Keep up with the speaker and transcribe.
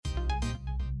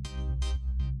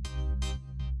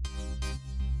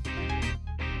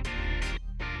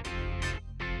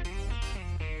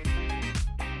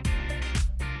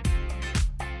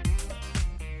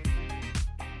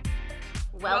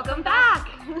Welcome back!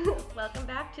 Welcome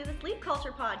back to the Sleep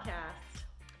Culture Podcast.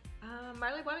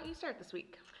 Marley, why don't you start this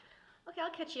week? Okay, I'll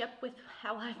catch you up with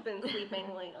how I've been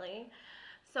sleeping lately.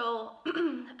 So,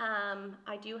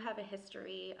 I do have a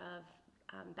history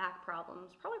of back problems,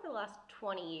 probably for the last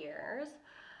 20 years.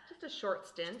 Just a short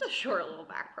stint. Just a short little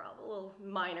back problem, a little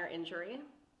minor injury.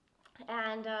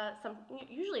 And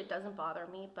usually it doesn't bother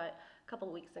me, but a couple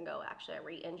of weeks ago, actually, I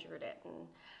re-injured it, and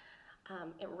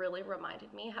it really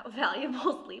reminded me how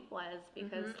valuable sleep was,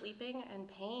 because sleeping and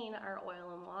pain are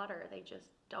oil and water. They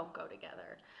just don't go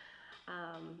together.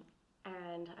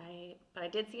 But I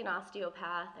did see an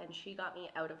osteopath, and she got me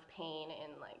out of pain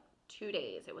in like 2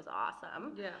 days. It was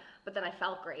awesome. Yeah. But then I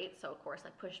felt great, so of course I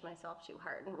pushed myself too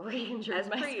hard and re-injured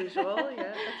myself. As per usual, yeah.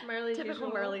 That's Marley's Typical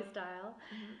usual. Marley style.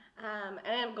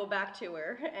 And go back to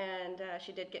her, and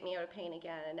she did get me out of pain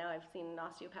again. And now I've seen an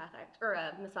osteopath or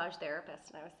a massage therapist,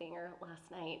 and I was seeing her last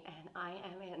night, and I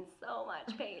am in so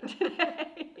much pain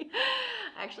today.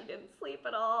 I actually didn't sleep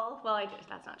at all. Well, I did.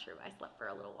 That's not true. I slept for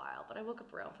a little while, but I woke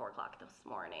up around 4 o'clock this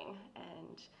morning,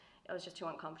 and it was just too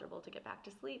uncomfortable to get back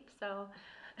to sleep. So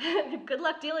good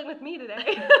luck dealing with me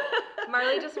today.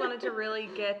 Marley just wanted to really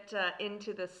get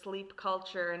into the sleep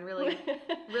culture and really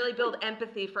build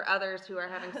empathy for others who are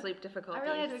having sleep difficulties. I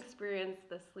really had to experience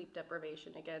the sleep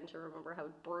deprivation again to remember how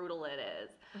brutal it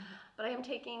is. But I am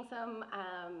taking some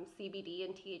CBD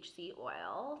and THC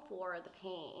oil for the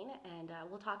pain, and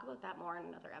we'll talk about that more in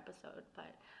another episode.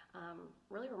 But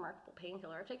really remarkable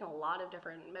painkiller. I've taken a lot of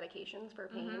different medications for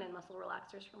pain and muscle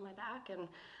relaxers for my back, and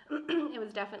it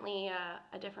was definitely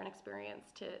a different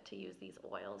experience to use these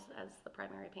oils as the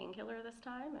primary painkiller this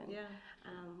time. And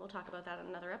we'll talk about that in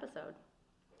another episode.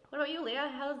 What about you,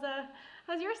 Leah?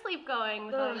 How's your sleep going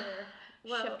with all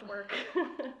your shift work?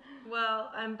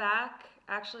 Well, I'm back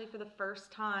actually for the first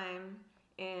time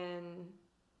in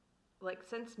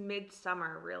since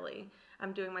midsummer, really.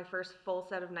 I'm doing my first full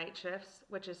set of night shifts,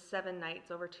 which is 7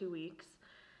 nights over 2 weeks.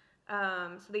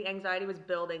 So the anxiety was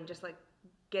building just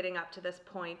getting up to this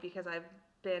point, because I've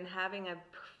been having a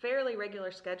fairly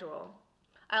regular schedule.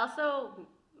 I also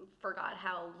forgot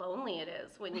how lonely it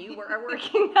is when you are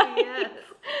working nights. Yes,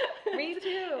 me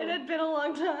too. It had been a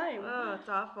long time. Oh, it's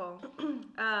awful.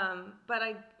 But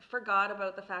I forgot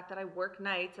about the fact that I work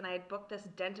nights, and I had booked this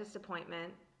dentist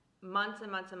appointment months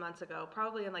and months and months ago,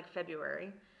 probably in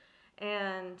February.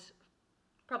 And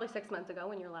probably 6 months ago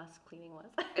when your last cleaning was.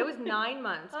 It was 9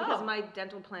 months, because my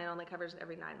dental plan only covers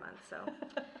every 9 months. So,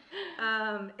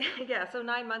 so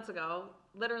 9 months ago,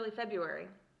 literally February.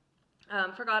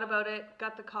 Forgot about it,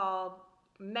 got the call,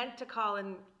 meant to call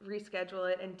and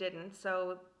reschedule it, and didn't.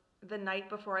 So the day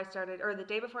before I started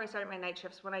my night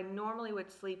shifts, when I normally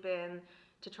would sleep in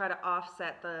to try to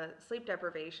offset the sleep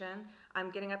deprivation, I'm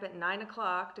getting up at 9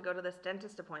 o'clock to go to this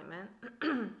dentist appointment.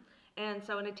 And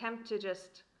so in an attempt to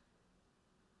just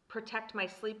protect my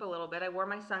sleep a little bit, I wore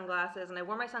my sunglasses, and I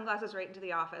wore my sunglasses right into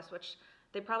the office, which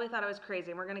they probably thought I was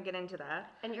crazy, and we're going to get into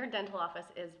that. And your dental office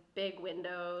is big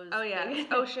windows. Oh yeah,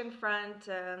 it's ocean front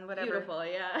and whatever. Beautiful,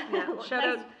 yeah.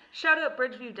 Shout out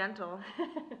Bridgeview Dental.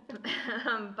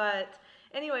 But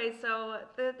anyway, so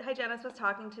the hygienist was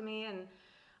talking to me, and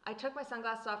I took my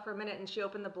sunglasses off for a minute, and she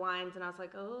opened the blinds, and I was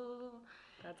like, oh,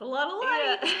 that's a lot of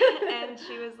light. Yeah. And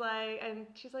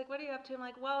she's like, what are you up to? I'm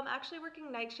like, well, I'm actually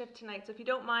working night shift tonight, so if you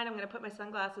don't mind, I'm going to put my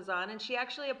sunglasses on. And she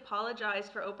actually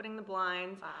apologized for opening the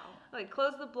blinds. Wow.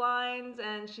 Closed the blinds,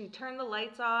 and she turned the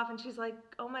lights off, and she's like,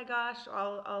 oh my gosh,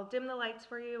 I'll dim the lights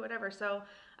for you, whatever. So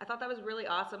I thought that was really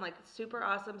awesome, super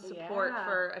awesome support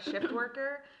for a shift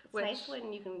worker. It's nice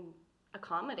when you can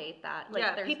accommodate that.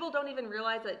 People don't even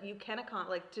realize that you can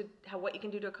what you can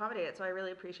do to accommodate it. So I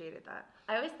really appreciated that.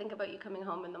 I always think about you coming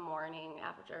home in the morning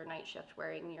after a night shift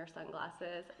wearing your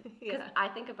sunglasses, because I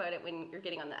think about it when you're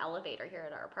getting on the elevator here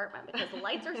at our apartment, because the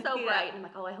lights are so bright, and I'm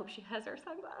like, oh, I hope she has her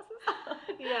sunglasses.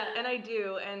 Yeah, and I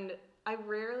do, and I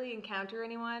rarely encounter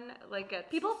anyone at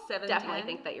people 7, definitely 10.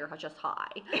 think that you're just high.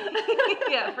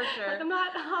 Yeah, for sure. I'm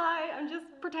not high. I'm just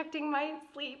protecting my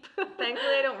sleep.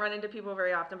 Thankfully, I don't run into people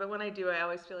very often, but when I do, I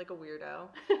always feel like a weirdo.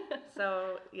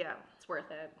 So yeah, it's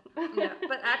worth it. Yeah,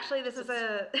 but actually, this is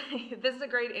a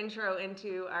great intro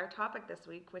into our topic this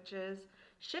week, which is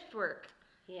shift work.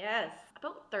 Yes,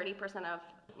 about 30% of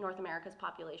North America's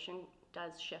population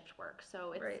does shift work,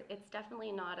 so it's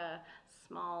definitely not a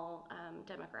small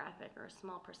demographic or a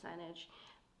small percentage.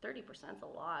 30% is a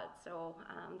lot, so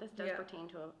this does pertain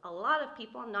to a lot of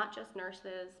people, not just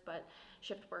nurses, but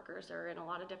shift workers are in a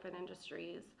lot of different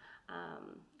industries.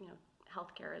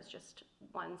 Healthcare is just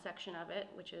one section of it,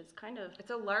 which is it's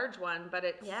a large one, but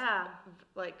it's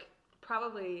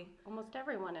probably almost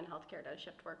everyone in healthcare does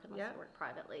shift work unless they work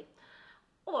privately.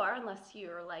 Or unless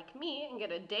you're like me and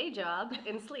get a day job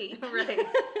in sleep. Right.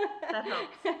 That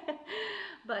helps.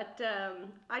 But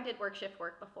I did work shift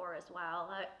work before as well.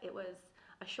 It was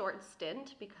a short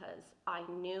stint because I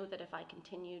knew that if I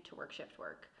continued to work shift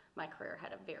work, my career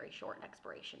had a very short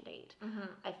expiration date. Mm-hmm.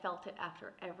 I felt it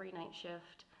after every night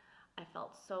shift. I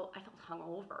felt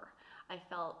hungover. I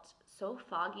felt so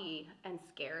foggy and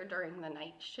scared during the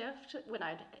night shift when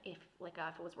if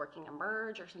I was working a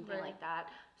merge or something Right. like that,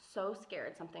 so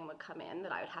scared something would come in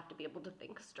that I would have to be able to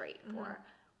think straight for,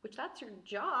 which that's your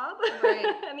job. Right.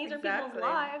 And these are Exactly. people's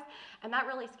lives. And that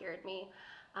really scared me,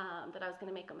 that I was going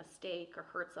to make a mistake or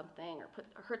hurt something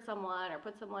or hurt someone or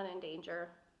put someone in danger.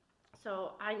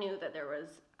 So I knew that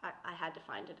I had to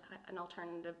find an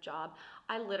alternative job.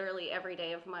 I literally, every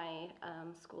day of my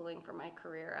schooling for my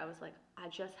career, I was like, I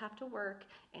just have to work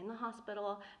in the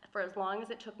hospital for as long as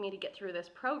it took me to get through this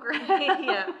program.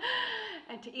 Yeah.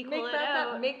 And to equal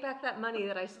Make back that money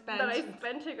that I spent.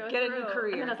 To go get through. a new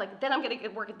career. And then I was like, then I'm going to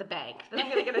work at the bank. Then I'm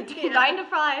going to get a 9 to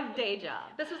 5 day job.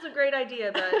 This was a great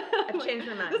idea, but I've changed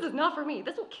my mind. This is not for me.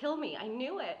 This will kill me. I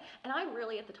knew it. And I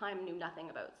really, at the time, knew nothing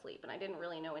about sleep. And I didn't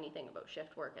really know anything about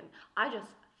shift work. And I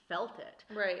just felt it.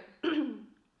 Right.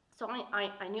 So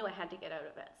I knew I had to get out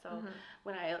of it. So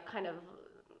when I kind of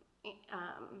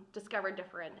discovered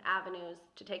different avenues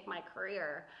to take my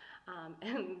career,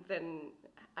 and then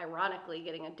ironically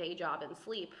getting a day job in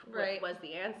sleep Right. was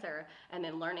the answer, and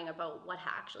then learning about what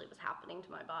actually was happening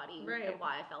to my body Right. and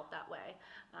why I felt that way,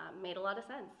 made a lot of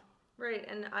sense. Right,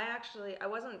 and I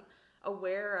wasn't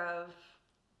aware of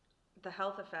the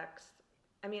health effects.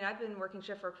 I mean, I've been working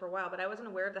shift work for a while, but I wasn't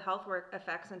aware of the health work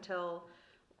effects until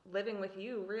living with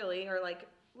you, really, or like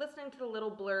listening to the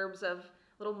little blurbs of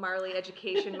little Marley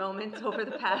education moments over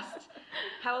the past.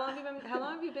 How long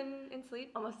have you been in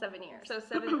sleep? Almost 7 years. So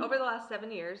over the last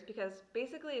 7 years, because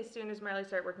basically as soon as Marley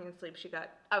started working in sleep, she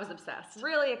got I was obsessed.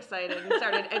 really excited and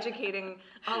started educating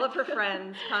all of her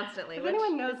friends constantly. If which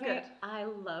anyone knows is me, good. I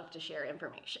love to share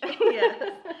information.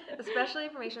 Yes, especially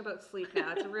information about sleep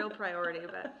now. It's a real priority,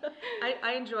 but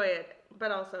I enjoy it, but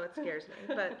also it scares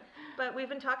me. But we've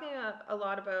been talking a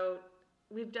lot about,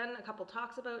 we've done a couple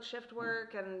talks about shift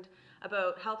work and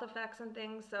about health effects and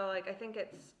things, so like I think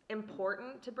it's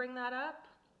important to bring that up.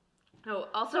 Oh,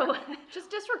 also,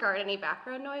 Just disregard any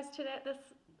background noise today.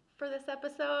 For this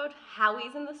episode,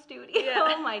 Howie's in the studio.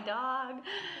 Yeah. My dog.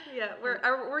 yeah,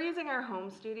 we're using our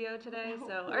home studio today,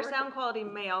 so our We're- sound quality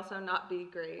may also not be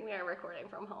great. We are recording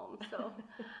from home, so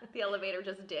the elevator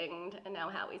just dinged, and now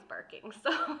Howie's barking.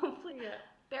 So please Yeah.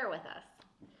 bear with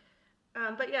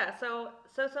us. But yeah, so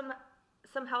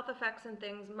some health effects and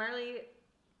things. Marley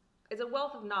is a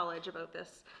wealth of knowledge about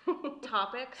this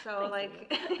topic, so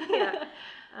Thank yeah.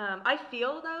 I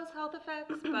feel those health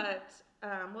effects, but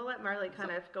we'll let Marley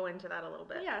kind of go into that a little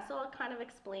bit. Yeah, so I'll kind of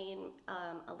explain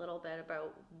a little bit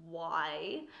about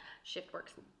why shift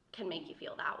work can make you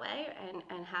feel that way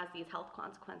and has these health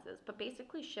consequences. But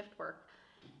basically, shift work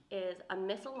is a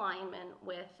misalignment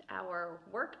with our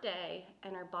workday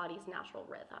and our body's natural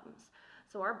rhythms.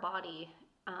 So our body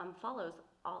follows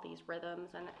all these rhythms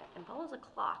and follows a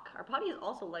clock. Our body is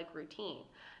also like routine.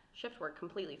 Shift work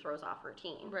completely throws off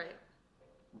routine. Right.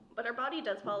 But our body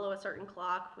does follow a certain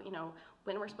clock,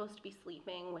 when we're supposed to be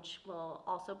sleeping, which will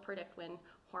also predict when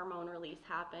hormone release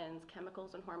happens,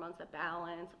 chemicals and hormones that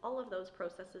balance, all of those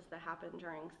processes that happen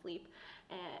during sleep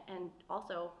and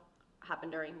also happen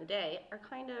during the day are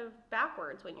kind of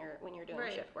backwards when you're doing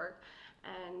Right. shift work.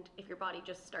 And if your body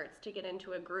just starts to get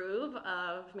into a groove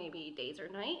of maybe days or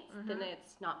nights, then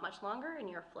it's not much longer and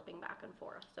you're flipping back and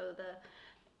forth. So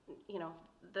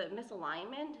the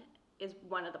misalignment is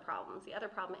one of the problems. The other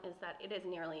problem is that it is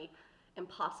nearly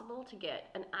impossible to get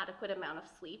an adequate amount of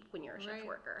sleep when you're a shift Right.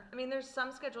 worker. I mean, there's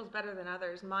some schedules better than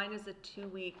others. Mine is a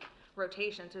 2-week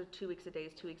rotation, so 2 weeks a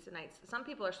days, 2 weeks a nights. Some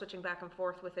people are switching back and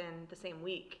forth within the same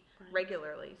week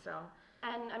regularly, so.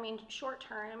 And I mean, short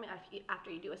term,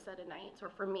 after you do a set of nights, or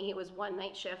for me, it was one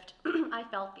night shift, I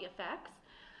felt the effects.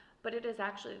 But it is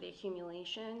actually the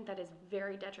accumulation that is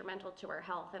very detrimental to our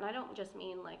health. And I don't just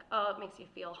mean like, oh, it makes you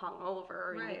feel hungover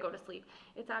or Right. you go to sleep.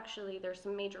 It's actually, there's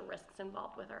some major risks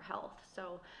involved with our health.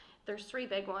 So there's 3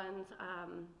 big ones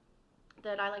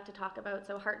that I like to talk about.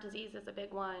 So heart disease is a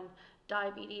big one.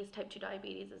 Diabetes, type 2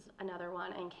 diabetes is another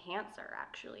one. And cancer,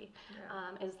 actually,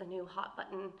 is the new hot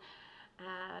button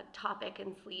topic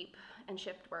in sleep and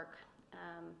shift work.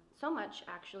 So much,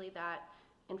 actually, that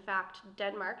in fact,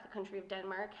 Denmark, the country of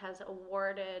Denmark, has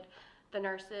awarded the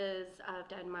nurses of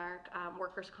Denmark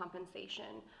workers'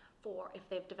 compensation for if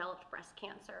they've developed breast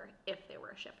cancer if they were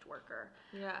a shift worker.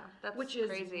 Yeah, that's which is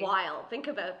crazy. wild. Think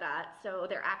about that. So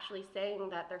they're actually saying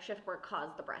that their shift work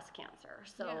caused the breast cancer.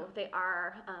 So they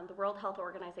are, the World Health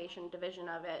Organization division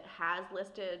of it has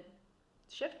listed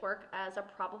shift work as a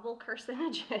probable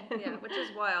carcinogen. Yeah, which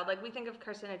is wild. Like, we think of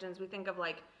carcinogens, we think of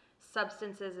like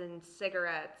substances in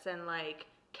cigarettes and like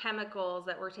chemicals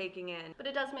that we're taking in. But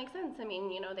it does make sense. I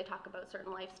mean, they talk about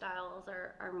certain lifestyles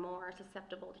are more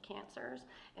susceptible to cancers.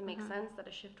 It makes sense that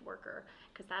a shift worker,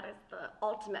 because that is the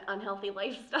ultimate unhealthy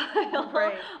lifestyle,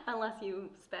 Right. unless you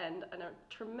spend a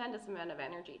tremendous amount of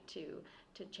energy to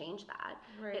change that.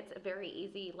 Right. It's a very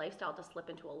easy lifestyle to slip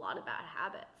into a lot of bad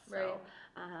habits. So,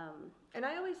 Right. And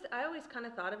I always kind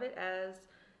of thought of it as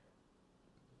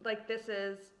like,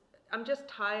 I'm just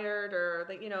tired, or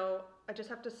like, I just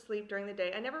have to sleep during the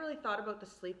day. I never really thought about the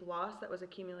sleep loss that was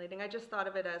accumulating. I just thought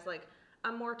of it as like,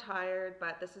 I'm more tired,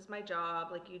 but this is my job.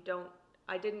 Like,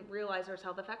 I didn't realize there's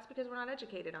health effects because we're not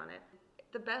educated on it.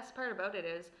 The best part about it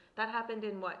is that happened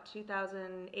in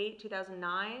 2008,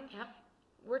 2009? Yep.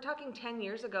 We're talking 10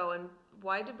 years ago, and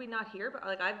why did we not hear about,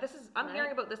 like, I'm Right.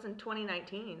 hearing about this in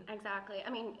 2019. Exactly.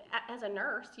 I mean, as a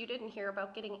nurse, you didn't hear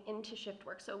about getting into shift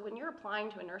work. So when you're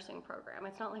applying to a nursing program,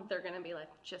 it's not like they're going to be like,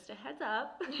 just a heads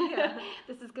up. Yeah.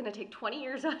 This is going to take 20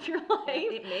 years of your life.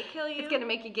 It may kill you. It's going to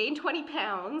make you gain 20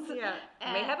 pounds. Yeah.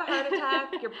 You may have a heart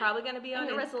attack. You're probably going to be on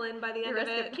And insulin by the Your end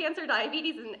of risk it. of cancer,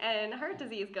 diabetes, and heart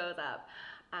disease goes up.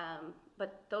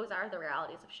 But those are the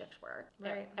realities of shift work.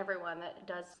 Right. Everyone that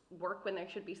does work when they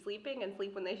should be sleeping and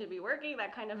sleep when they should be working,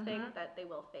 that kind of thing that they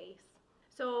will face.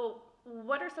 So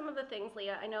what are some of the things,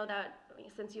 Leah? I know that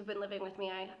since you've been living with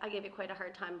me, I gave you quite a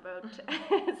hard time about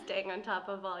staying on top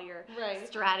of all your Right.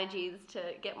 strategies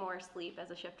to get more sleep as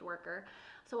a shift worker.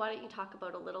 So why don't you talk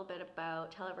about a little bit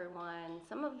about, tell everyone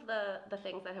some of the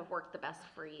things that have worked the best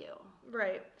for you.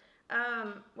 Right.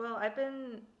 Well, I've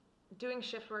been doing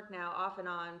shift work now off and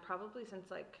on probably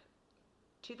since like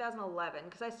 2011,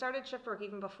 because I started shift work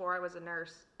even before I was a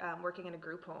nurse, working in a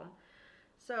group home.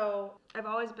 So I've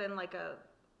always been like a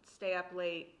stay up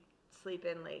late, sleep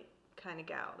in late kind of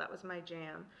gal. That was my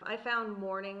jam. I found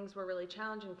mornings were really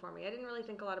challenging for me. I didn't really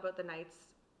think a lot about the nights.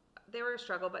 They were a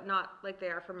struggle, but not like they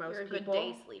are for most You're a people. good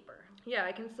day sleeper. Yeah,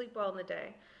 I can sleep well in the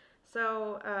day.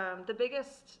 So the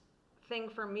biggest thing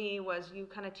for me was you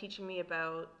kind of teaching me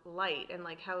about light, and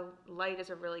like how light is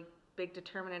a really big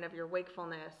determinant of your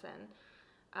wakefulness. And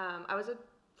I was a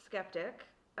skeptic.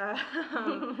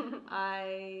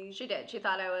 She did. She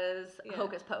thought I was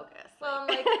hocus pocus. Well, I'm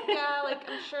like, yeah, like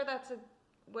I'm sure that's a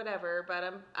whatever,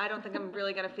 but I don't think I'm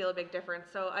really gonna feel a big difference.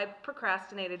 So I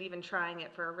procrastinated even trying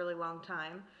it for a really long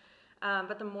time.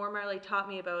 But the more Marley taught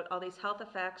me about all these health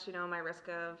effects, my risk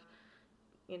of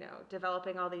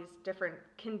developing all these different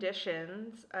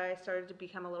conditions, I started to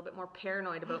become a little bit more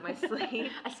paranoid about my sleep.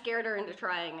 I scared her into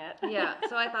trying it. Yeah,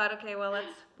 so I thought, okay, well,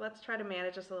 let's try to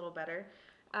manage this a little better.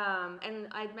 And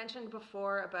I'd mentioned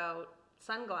before about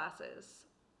sunglasses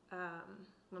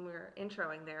when we were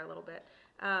introing there a little bit.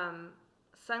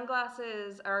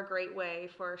 Sunglasses are a great way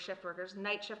for shift workers,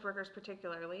 night shift workers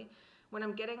particularly. When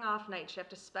I'm getting off night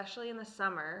shift, especially in the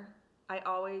summer, I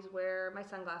always wear my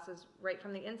sunglasses right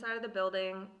from the inside of the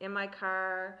building, in my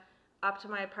car, up to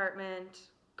my apartment,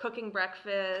 cooking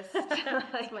breakfast.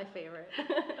 That's my favorite.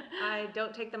 I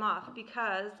don't take them off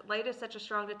because light is such a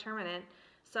strong determinant.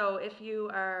 So if you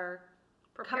are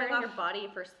Preparing your body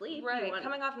for sleep. right,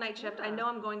 coming off night shift, I know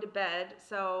I'm going to bed.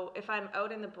 So if I'm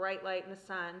out in the bright light in the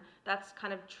sun, that's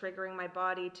kind of triggering my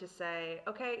body to say,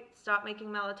 okay, stop making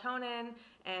melatonin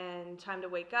and time to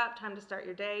wake up, time to start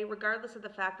your day. Regardless of the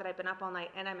fact that I've been up all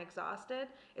night and I'm exhausted,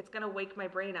 it's going to wake my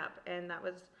brain up. And that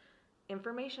was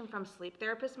information from sleep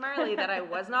therapist Marley that I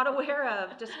was not aware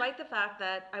of, despite the fact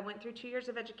that I went through 2 years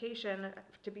of education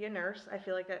to be a nurse. I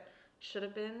feel like it should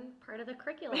have been part of the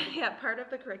curriculum. yeah, part of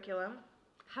the curriculum.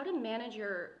 How to manage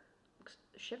your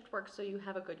shift work so you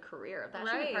have a good career. That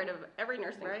should Right. be part of every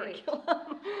nursing Right.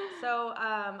 curriculum. So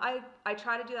I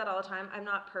try to do that all the time. I'm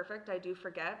not perfect. I do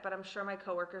forget, but I'm sure my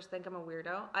coworkers think I'm a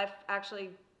weirdo. I've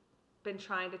actually been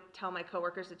trying to tell my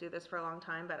coworkers to do this for a long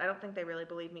time, but I don't think they really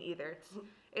believe me either.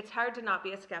 It's hard to not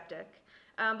be a skeptic,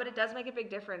 but it does make a big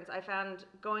difference. I found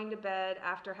going to bed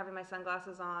after having my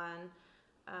sunglasses on,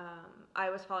 I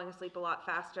was falling asleep a lot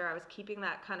faster. I was keeping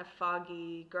that kind of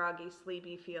foggy, groggy,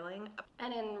 sleepy feeling.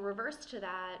 And in reverse to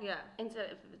that, Yeah.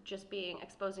 instead of just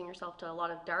exposing yourself to a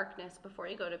lot of darkness before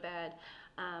you go to bed,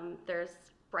 there's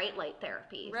bright light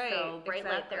therapy. Right, So bright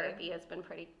light exactly. therapy has been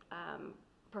pretty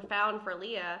profound for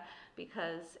Leah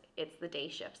because it's the day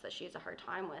shifts that she has a hard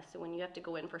time with. So when you have to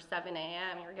go in for 7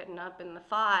 a.m., you're getting up in the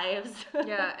 5s.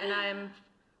 Yeah, and I'm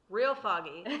real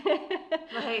foggy.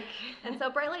 Like, and so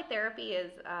bright light therapy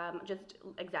is just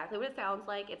exactly what it sounds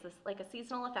like. It's like a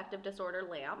seasonal affective disorder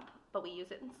lamp, but we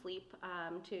use it in sleep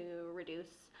to reduce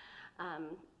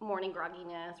morning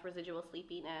grogginess, residual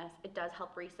sleepiness. It does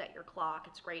help reset your clock.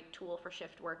 It's a great tool for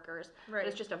shift workers. Right. But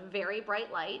it's just a very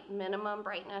bright light, minimum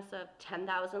brightness of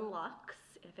 10,000 lux.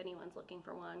 If anyone's looking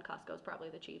for one, Costco's probably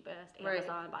the cheapest.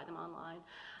 Amazon, buy them online.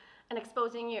 And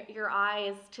exposing your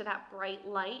eyes to that bright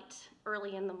light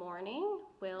early in the morning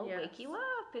will wake you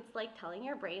up. It's like telling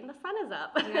your brain the sun is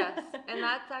up. Yes, and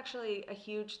that's actually a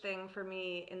huge thing for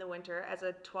me in the winter. As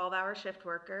a 12-hour shift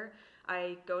worker,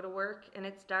 I go to work and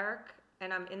it's dark,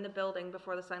 and I'm in the building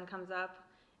before the sun comes up,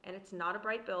 and it's not a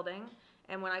bright building.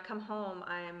 And when I come home,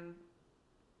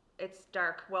 it's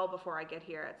dark well before I get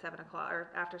here at 7 o'clock or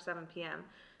after 7 p.m.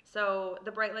 So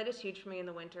the bright light is huge for me in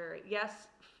the winter. Yes,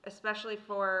 especially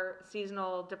for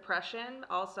seasonal depression.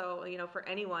 Also, for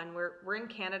anyone, we're in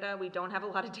Canada. We don't have a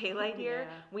lot of daylight here.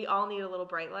 Yeah. We all need a little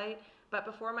bright light. But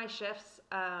before my shifts,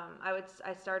 I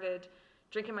started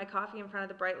drinking my coffee in front of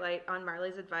the bright light on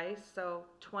Marley's advice. So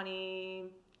 20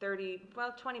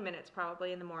 minutes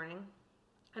probably in the morning.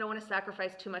 I don't want to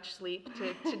sacrifice too much sleep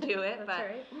to do it, That's but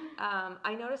right.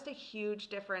 I noticed a huge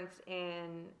difference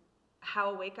in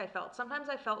how awake I felt. Sometimes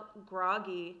I felt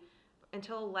groggy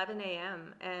until 11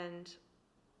 a.m. and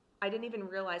I didn't even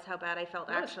realize how bad I felt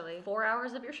actually. 4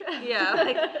 hours of your shift. Yeah,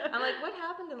 I'm like, what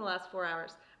happened in the last 4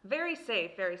 hours? Very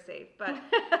safe, but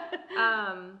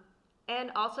and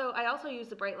I also use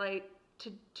the bright light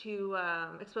to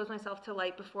expose myself to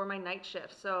light before my night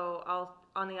shift. So I'll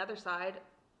on the other side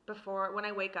when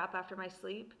I wake up after my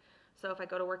sleep. So if I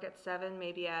go to work at 7,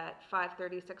 maybe at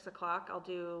 5:30, 6 o'clock, I'll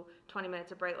do 20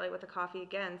 minutes of bright light with a coffee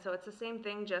again. So it's the same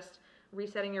thing, just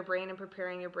resetting your brain and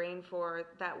preparing your brain for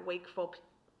that wakeful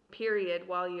period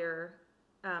while you're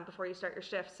before you start your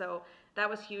shift. So that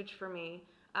was huge for me.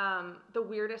 The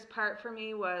weirdest part for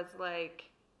me was like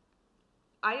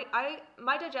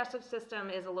my digestive system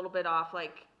is a little bit off.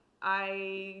 Like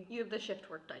You have the shift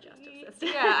work digestive system.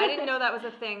 Yeah, I didn't know that was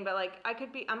a thing, but like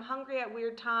I'm hungry at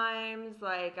weird times.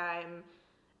 Like I'm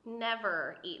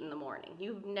never eat in the morning.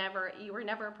 You were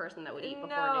never a person that would eat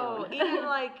before noon. Even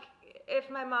like if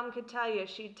my mom could tell you,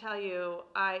 she'd tell you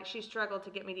she struggled to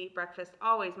get me to eat breakfast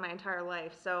always my entire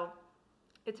life. So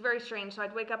it's very strange. So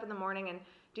I'd wake up in the morning and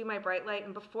do my bright light,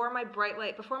 and before my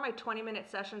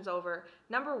 20-minute session's over,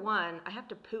 number one, I have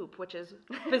to poop, which is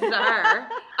bizarre.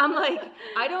 I'm like,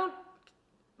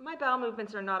 my bowel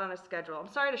movements are not on a schedule.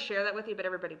 I'm sorry to share that with you, but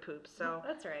everybody poops, so.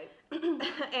 That's right.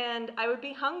 And I would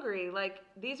be hungry. Like,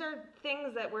 these are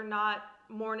things that were not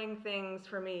morning things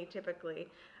for me, typically.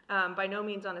 By no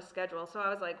means on a schedule. So I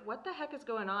was like, what the heck is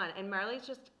going on? And Marley's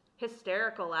just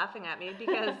hysterical laughing at me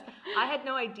because I had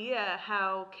no idea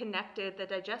how connected the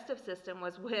digestive system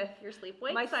was with your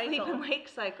sleep-wake my cycle. sleep and wake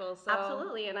cycle. So.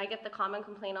 Absolutely, and I get the common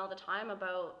complaint all the time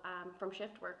about from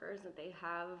shift workers that they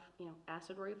have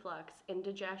acid reflux,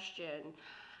 indigestion,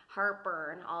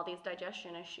 heartburn, all these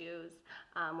digestion issues,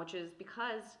 which is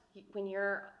because when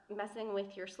you're messing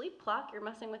with your sleep clock, you're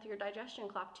messing with your digestion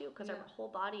clock too, because our whole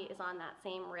body is on that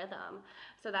same rhythm.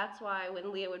 So that's why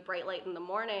when Leah would bright light in the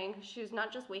morning, she's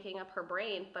not just waking up her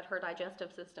brain, but her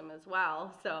digestive system as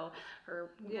well. So her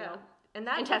and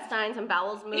that intestines and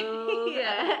bowels move,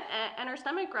 and her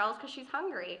stomach growls because she's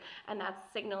hungry, and that's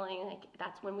signaling like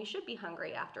that's when we should be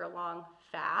hungry after a long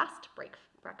fast breakfast.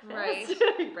 Right.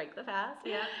 You break the fast.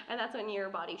 Yeah. And that's when your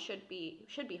body should be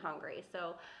hungry.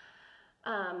 So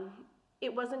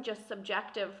it wasn't just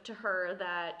subjective to her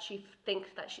that she thinks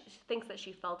that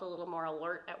she felt a little more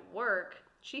alert at work.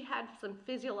 She had some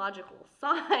physiological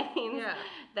signs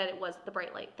that it was the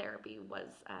bright light therapy was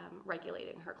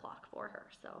regulating her clock for her.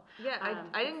 So I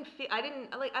don't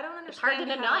understand. It's hard to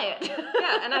deny it.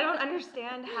 And I don't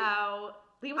understand how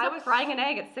Lee was frying an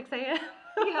egg at 6 a.m.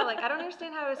 I don't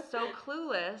understand how I was so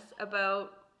clueless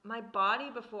about my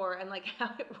body before and like how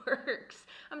it works.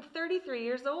 I'm 33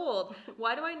 years old.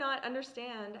 Why do I not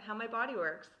understand how my body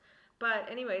works? But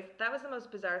anyways, that was the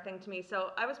most bizarre thing to me.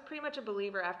 So I was pretty much a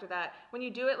believer after that. When you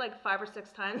do it like 5 or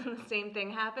 6 times and the same thing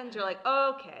happens, you're like,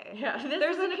 okay,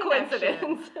 there's a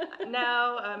coincidence.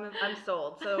 Now I'm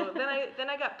sold. So then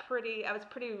I was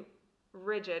pretty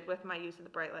rigid with my use of the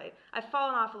bright light. I've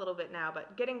fallen off a little bit now,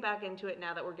 but getting back into it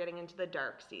now that we're getting into the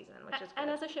dark season, which is good. And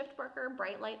as a shift worker,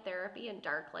 bright light therapy and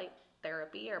dark light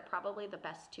therapy are probably the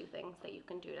best two things that you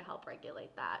can do to help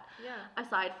regulate that. Yeah.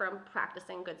 Aside from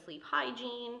practicing good sleep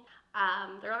hygiene,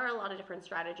 there are a lot of different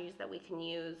strategies that we can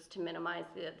use to minimize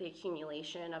the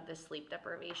accumulation of this sleep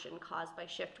deprivation caused by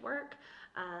shift work.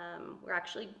 We're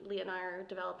actually, Leah and I are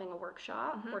developing a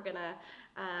workshop. Mm-hmm. We're gonna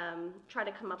try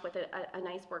to come up with a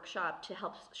nice workshop to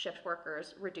help shift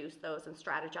workers reduce those and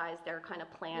strategize their kind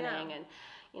of planning and,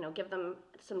 you know, give them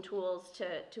some tools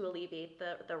to alleviate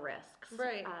the risks.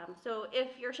 Right. So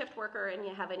if you're a shift worker and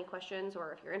you have any questions,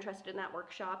 or if you're interested in that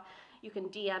workshop, you can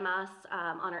DM us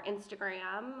on our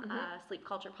Instagram, Sleep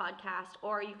Culture Podcast,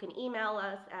 or you can email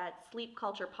us at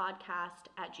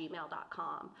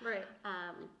sleepculturepodcast@gmail.com. Right.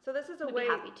 So this is a We'd way be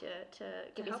happy to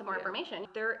give you some more information.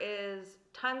 There is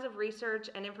tons of research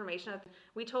and information.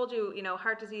 We told you, you know,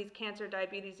 heart disease, cancer,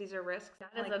 diabetes, these are risks.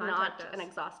 That is not an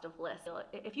exhaustive list.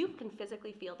 If you can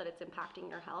physically feel that it's impacting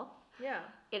your health,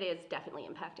 it is definitely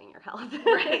impacting your health.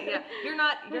 Right. Yeah.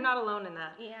 You're not alone in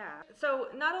that. Yeah. So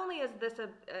not only is this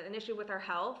an issue with our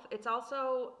health, it's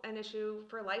also an issue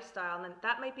for lifestyle, and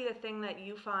that might be the thing that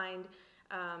you find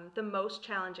the most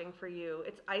challenging for you.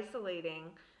 It's isolating.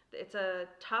 It's a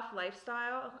tough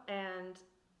lifestyle, and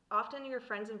often your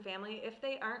friends and family, if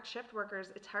they aren't shift workers,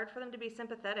 it's hard for them to be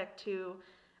sympathetic to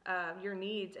your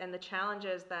needs and the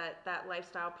challenges that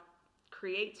lifestyle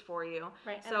creates for you.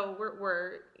 Right. So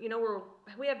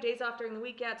we have days off during the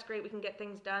week. Yeah, it's great. We can get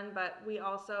things done, but we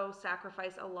also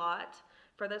sacrifice a lot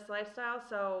for this lifestyle.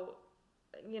 So,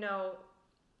 you know,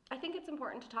 I think it's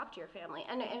important to talk to your family,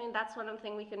 and I mean that's one of the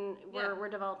things we're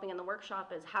developing in the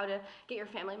workshop is how to get your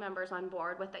family members on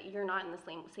board with that you're not in the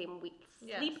same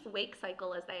sleep-wake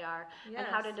cycle as they are, and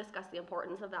how to discuss the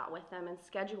importance of that with them, and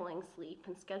scheduling sleep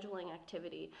and scheduling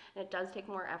activity. And it does take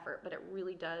more effort, but it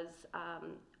really does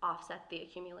offset the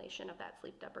accumulation of that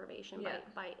sleep deprivation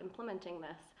by implementing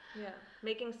this. Yeah,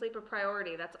 making sleep a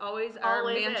priority. That's always our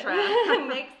mantra.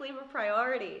 Make sleep a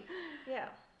priority. Yeah.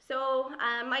 So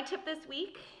my tip this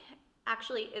week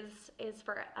actually is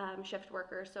for shift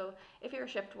workers. So if you're a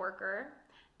shift worker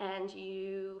and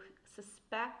you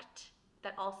suspect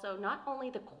that also not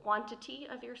only the quantity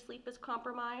of your sleep is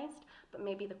compromised, but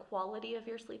maybe the quality of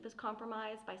your sleep is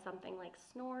compromised by something like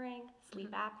snoring,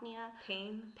 sleep apnea,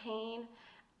 pain.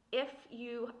 If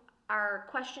you are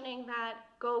questioning that,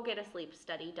 go get a sleep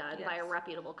study done by a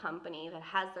reputable company that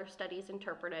has their studies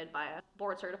interpreted by a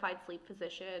board-certified sleep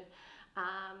physician.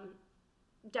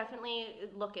 Definitely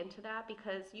look into that,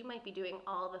 because you might be doing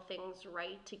all the things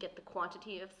right to get the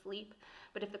quantity of sleep,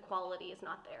 but if the quality is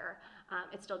not there,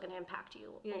 it's still going to impact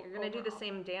you. Yeah, you're going to do the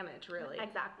same damage, really.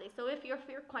 Exactly. So if you're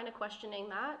kind of questioning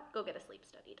that, go get a sleep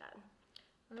study done.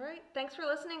 All right. Thanks for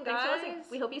listening, guys. Thanks for listening.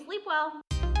 We hope you sleep well.